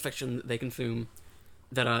of like, the fiction that they consume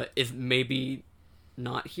that is maybe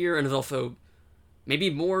not here, and is also maybe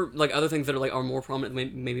more, like, other things that are, like, are more prominent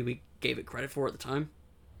than maybe we gave it credit for at the time,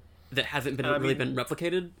 that hasn't been been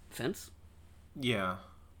replicated since. Yeah.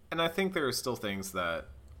 And I think there are still things that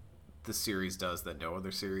the series does that no other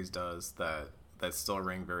series does that still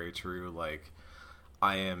ring very true. Like,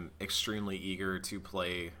 I am extremely eager to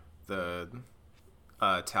play the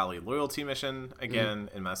Tali loyalty mission again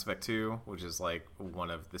in Mass Effect 2, which is, like, one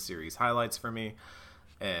of the series highlights for me.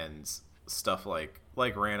 And stuff like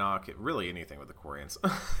Rannoch, really anything with the Quarians.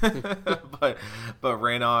 but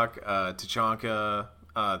Rannoch, Tachanka,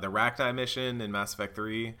 the Rachni mission in Mass Effect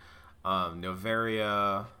 3,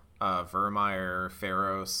 Noveria, Virmire,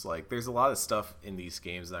 Pharos, like, there's a lot of stuff in these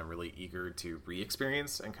games that I'm really eager to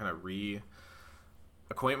re-experience and kind of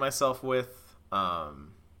re-acquaint myself with,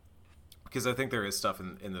 because I think there is stuff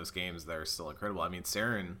in those games that are still incredible. I mean,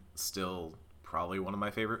 Saren, still probably one of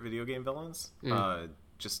my favorite video game villains.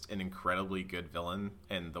 Just an incredibly good villain,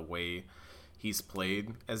 and the way he's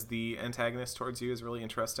played as the antagonist towards you is really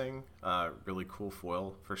interesting. Really cool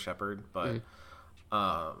foil for Shepard, but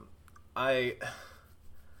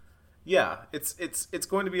it's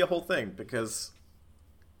going to be a whole thing, because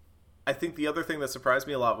I think the other thing that surprised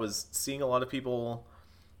me a lot was seeing a lot of people,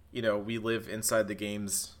 we live inside the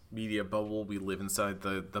games media bubble, we live inside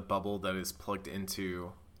the bubble that is plugged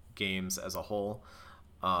into games as a whole,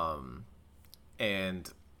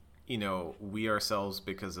 and we ourselves,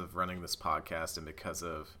 because of running this podcast and because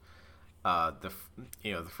of the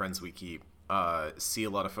friends we keep, see a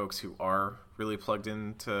lot of folks who are really plugged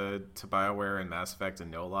into BioWare and Mass Effect and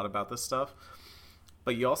know a lot about this stuff.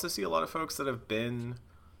 But you also see a lot of folks that have been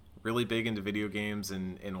really big into video games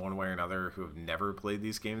in one way or another who have never played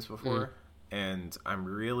these games before. And I'm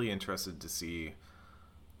really interested to see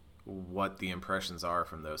what the impressions are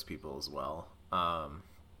from those people as well.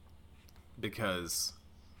 Because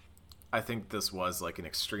I think this was, like, an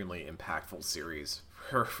extremely impactful series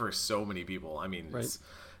for so many people. I mean, it's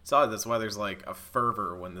odd. That's why there's, like, a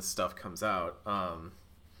fervor when this stuff comes out.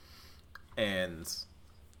 And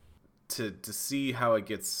to see how it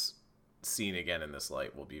gets seen again in this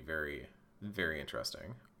light will be very, very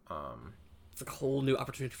interesting. It's like a whole new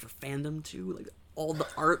opportunity for fandom too, like all the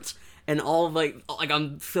art and all of, like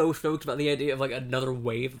I'm so stoked about the idea of like another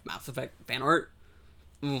wave of Mass Effect fan art.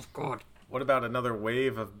 Oh god. What about another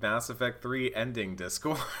wave of Mass Effect 3 ending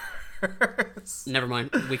discourse? Never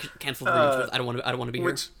mind. We could cancel the because I don't want to be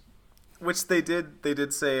here. Which they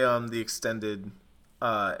did say the extended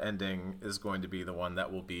ending is going to be the one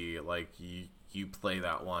that will be like you play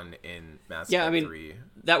that one in Mass Effect 3.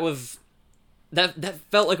 That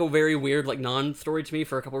felt like a very weird like non-story to me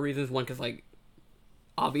for a couple of reasons. One, because like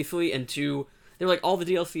obviously, and two, they were like all the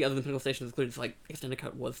DLC other than Pinnacle Station included like extended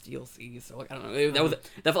cut was DLC. So like I don't know, that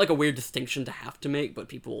felt like a weird distinction to have to make, but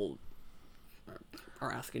people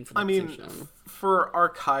are asking for the distinction. For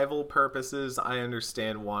archival purposes, I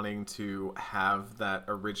understand wanting to have that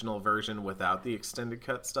original version without the extended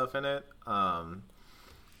cut stuff in it.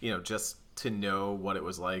 Just to know what it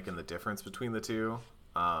was like and the difference between the two.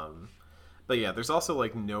 But yeah, there's also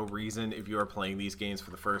like no reason if you are playing these games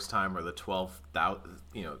for the first time or the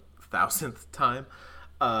 12,000th time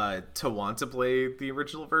to want to play the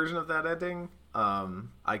original version of that ending.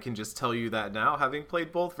 I can just tell you that now, having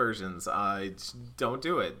played both versions, don't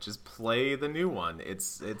do it. Just play the new one.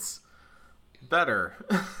 It's better.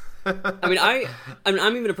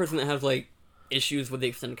 I'm even a person that has like issues with the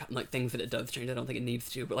extended like things that it does change. I don't think it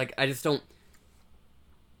needs to, but like I just don't.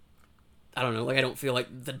 I don't know. Like I don't feel like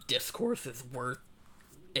the discourse is worth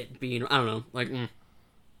it being. I don't know. Like,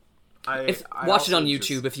 watch it on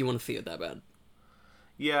YouTube if you want to see it that bad.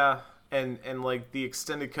 Yeah, and like the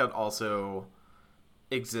extended cut also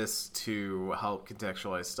exists to help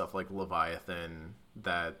contextualize stuff like Leviathan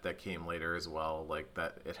that came later as well. Like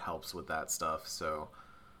that, it helps with that stuff. So,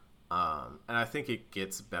 and I think it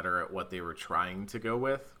gets better at what they were trying to go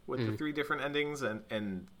with the three different endings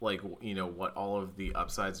and like what all of the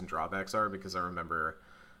upsides and drawbacks are. Because I remember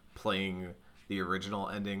playing the original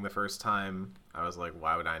ending the first time, I was like,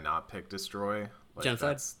 why would I not pick Destroy? Like,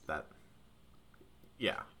 Genocide.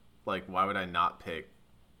 Yeah, like why would I not pick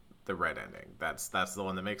the red ending? That's the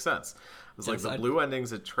one that makes sense. It's like the blue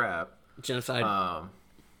ending's a trap. Genocide.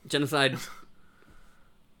 Genocide.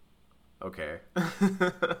 Okay.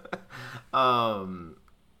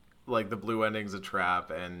 Like the blue ending's a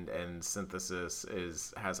trap and Synthesis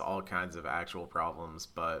has all kinds of actual problems,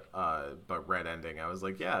 but red ending, I was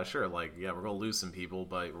like, yeah, sure, like yeah, we're gonna lose some people,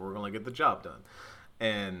 but we're gonna get the job done.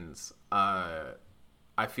 And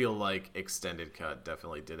I feel like Extended Cut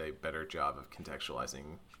definitely did a better job of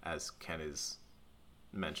contextualizing, as Ken is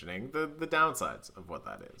mentioning, the downsides of what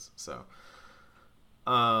that is. So,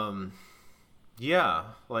 yeah,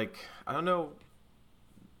 like I don't know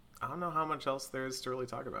how much else there is to really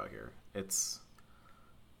talk about here. It's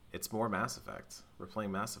more Mass Effect. We're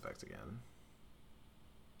playing Mass Effect again.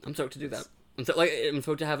 I'm stoked to do that. I'm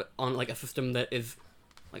stoked to have it on like a system that is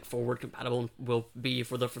like forward compatible and will be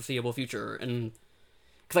for the foreseeable future. And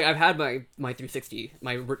because like I've had my 360,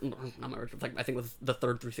 not my original, like I think it was the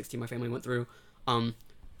third 360 my family went through,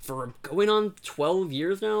 for going on 12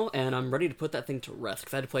 years now, and I'm ready to put that thing to rest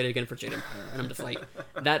because I had to play it again for Jade Empire, and I'm just like,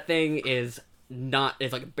 that thing is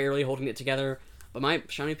like barely holding it together. But my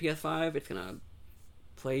shiny PS5, it's gonna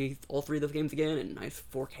play all three of those games again in nice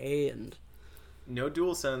 4K and no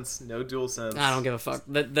DualSense. I don't give a fuck.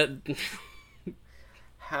 That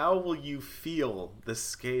How will you feel the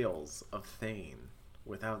scales of Thane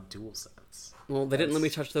without DualSense? Well, they didn't let me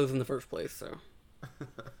touch those in the first place, so.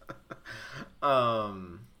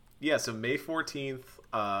 Yeah, so May 14th,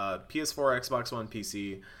 PS4, Xbox One,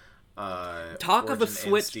 PC. Talk of a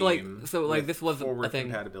Switch, like, so, like, this was forward a thing.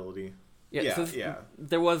 Compatibility. Yeah.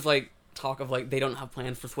 There was, like, talk of, like, they don't have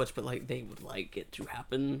plans for Switch, but, like, they would like it to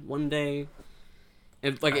happen one day.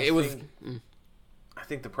 I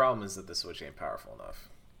think the problem is that the Switch ain't powerful enough.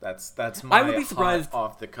 That's my I would be surprised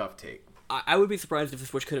off the cuff take. I would be surprised if the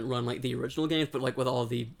Switch couldn't run like the original games, but like with all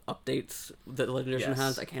the updates that the Legend Edition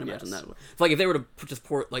has, I can't imagine that. So, like if they were to just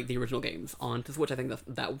port like the original games onto Switch, I think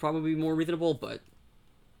that would probably be more reasonable. But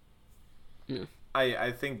yeah.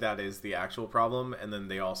 I think that is the actual problem, and then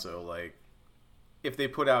they also like if they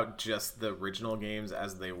put out just the original games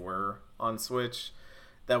as they were on Switch,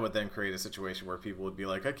 that would then create a situation where people would be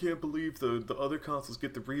like, I can't believe the other consoles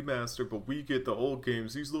get the remaster, but we get the old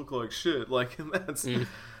games. These look like shit. Like, and that's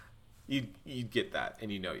you'd get that,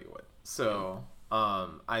 and you would. So,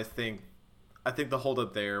 I think the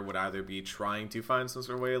holdup there would either be trying to find some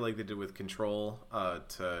sort of way, like they did with Control,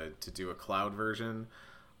 to do a cloud version,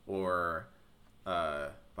 or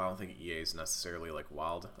but I don't think EA is necessarily like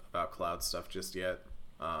wild about cloud stuff just yet.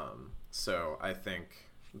 So I think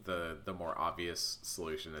the more obvious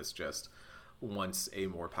solution is just once a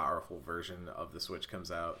more powerful version of the Switch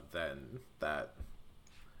comes out, then that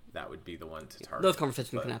would be the one to target. Those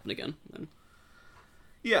conversations can happen again. Then.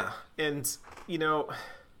 Yeah, and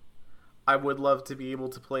I would love to be able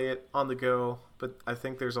to play it on the go, but I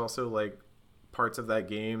think there's also like parts of that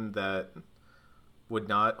game that would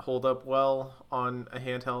not hold up well on a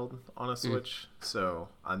handheld on a Switch. So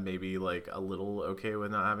I'm maybe like a little okay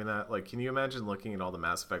with not having that. Like, can you imagine looking at all the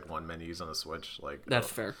Mass Effect 1 menus on the Switch? Like, that's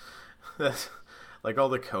fair. That's like all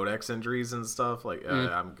the codex injuries and stuff. Like,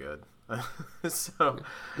 I'm good. So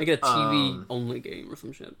make it a TV only game or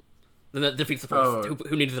some shit. Then that defeats the purpose.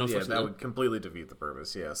 Who needs it on Switch? Yeah, that would completely defeat the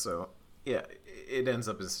purpose. Yeah, so yeah, it ends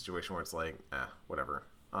up in a situation where it's like, whatever.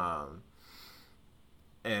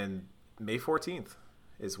 And May 14th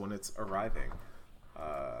is when it's arriving.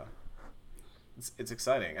 It's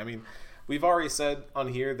exciting. I mean, we've already said on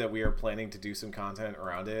here that we are planning to do some content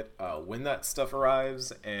around it. When that stuff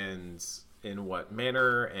arrives and in what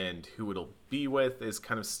manner and who it'll be with is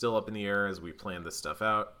kind of still up in the air as we plan this stuff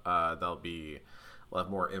out. We'll have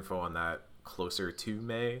more info on that closer to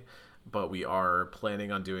May, but we are planning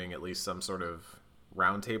on doing at least some sort of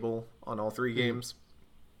roundtable on all three games.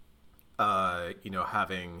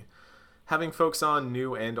 Having folks on,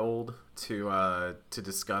 new and old, to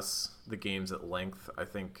discuss the games at length. I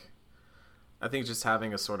think just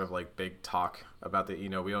having a sort of like big talk about we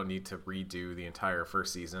don't need to redo the entire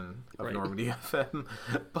first season of Normandy FM,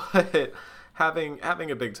 but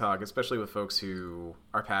having a big talk, especially with folks who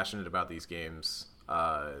are passionate about these games,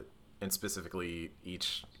 and specifically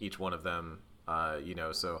each one of them,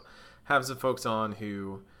 so have some folks on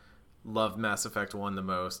who love Mass Effect 1 the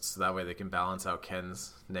most, so that way they can balance out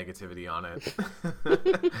Ken's negativity on it.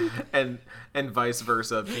 and vice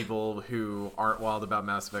versa, people who aren't wild about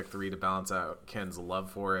Mass Effect 3 to balance out Ken's love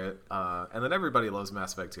for it. And then everybody loves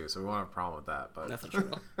Mass Effect 2, so we won't have a problem with that. But that's not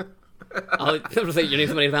true. I was going to say, you need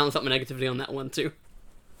somebody to balance out my negativity on that one, too.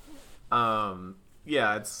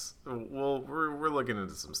 Yeah, we're looking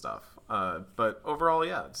into some stuff. But overall,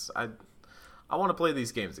 yeah, I want to play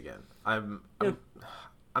these games again.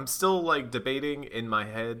 I'm still like debating in my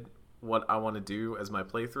head what I want to do as my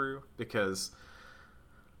playthrough, because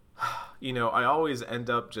I always end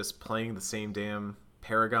up just playing the same damn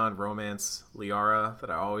Paragon Romance Liara that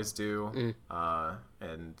I always do.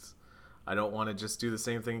 And I don't want to just do the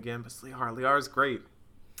same thing again, but Liara's great.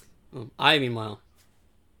 I, meanwhile,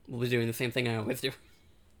 will be doing the same thing I always do.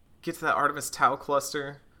 Get to that Artemis Tau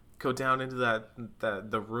cluster, go down into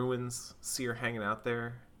the ruins, see her hanging out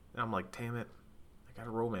there, and I'm like, damn it, I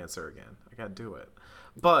gotta romance her again. I gotta do it.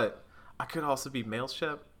 But I could also be male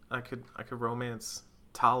ship. I could romance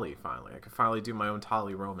Tali finally. I could finally do my own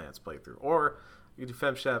Tali romance playthrough. Or you could do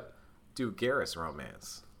fem ship, do Garrus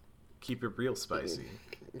romance. Keep it real spicy.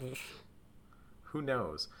 Who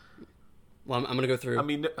knows? Well, I'm gonna go through. I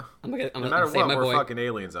mean, no matter what, we're fucking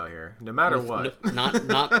aliens out here. No matter what. Not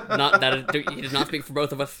that. He did not speak for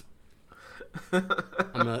both of us. I'm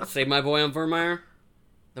gonna save my boy on Vermeer.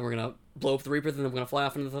 Then we're gonna blow up the Reapers, and then we're gonna fly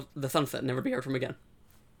off into the sunset and never be heard from again.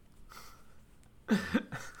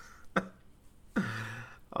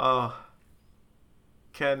 Oh,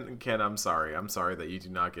 Ken, I'm sorry. I'm sorry that you do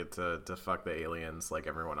not get to fuck the aliens like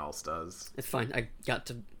everyone else does. It's fine. I got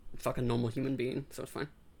to fuck a normal human being, so it's fine.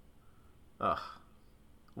 Ugh.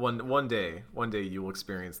 One day you will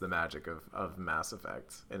experience the magic of Mass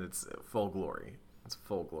Effect, and it's full glory. It's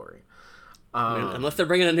full glory. Unless they're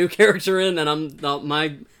bringing a new character in, and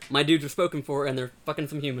my dudes are spoken for, and they're fucking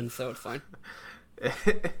some humans, so it's fine.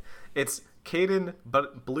 It's Caden,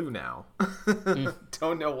 but blue now.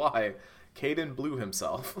 Don't know why. Caden blew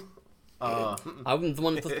himself. I'm the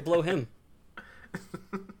one that's supposed to blow him.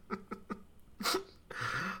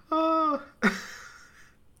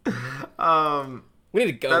 We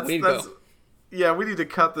need to go. Yeah, we need to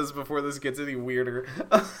cut this before this gets any weirder.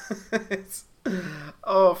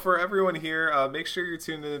 For everyone here, make sure you're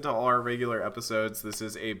tuned into all our regular episodes. This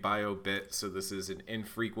is a bio bit, so this is an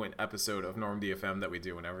infrequent episode of Normandy FM that we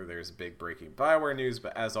do whenever there's big breaking BioWare news.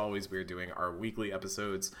 But as always, we're doing our weekly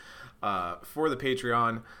episodes for the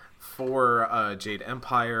Patreon. For Jade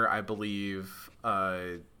Empire, I believe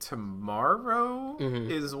tomorrow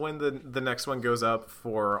is when the next one goes up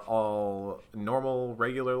for all normal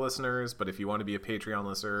regular listeners. But if you want to be a Patreon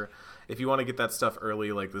listener, if you want to get that stuff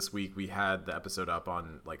early, like this week we had the episode up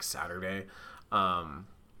on like Saturday,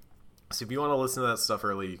 so if you want to listen to that stuff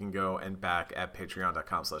early, you can go and back at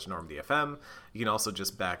patreon.com/normdfm. You can also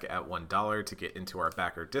just back at $1 to get into our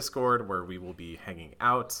backer Discord, where we will be hanging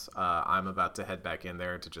out. I'm about to head back in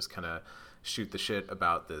there to just kind of shoot the shit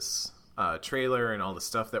about this trailer and all the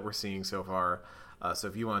stuff that we're seeing so far. So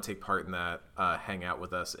if you want to take part in that, hang out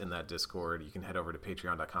with us in that Discord, you can head over to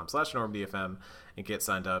patreon.com/NormandyFM and get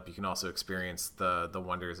signed up. You can also experience the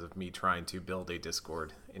wonders of me trying to build a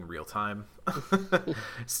Discord in real time.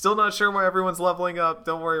 Still not sure why everyone's leveling up.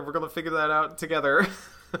 Don't worry, we're going to figure that out together.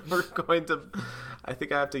 I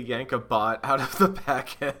think I have to yank a bot out of the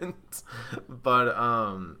back end. But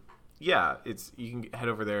yeah, you can head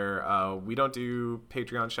over there. We don't do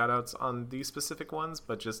Patreon shoutouts on these specific ones,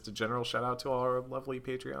 but just a general shout out to all our lovely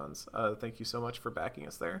Patreons. Thank you so much for backing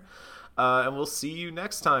us there. And we'll see you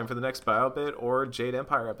next time for the next BioBit or Jade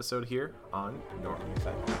Empire episode here on Normandy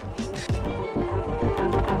Effect.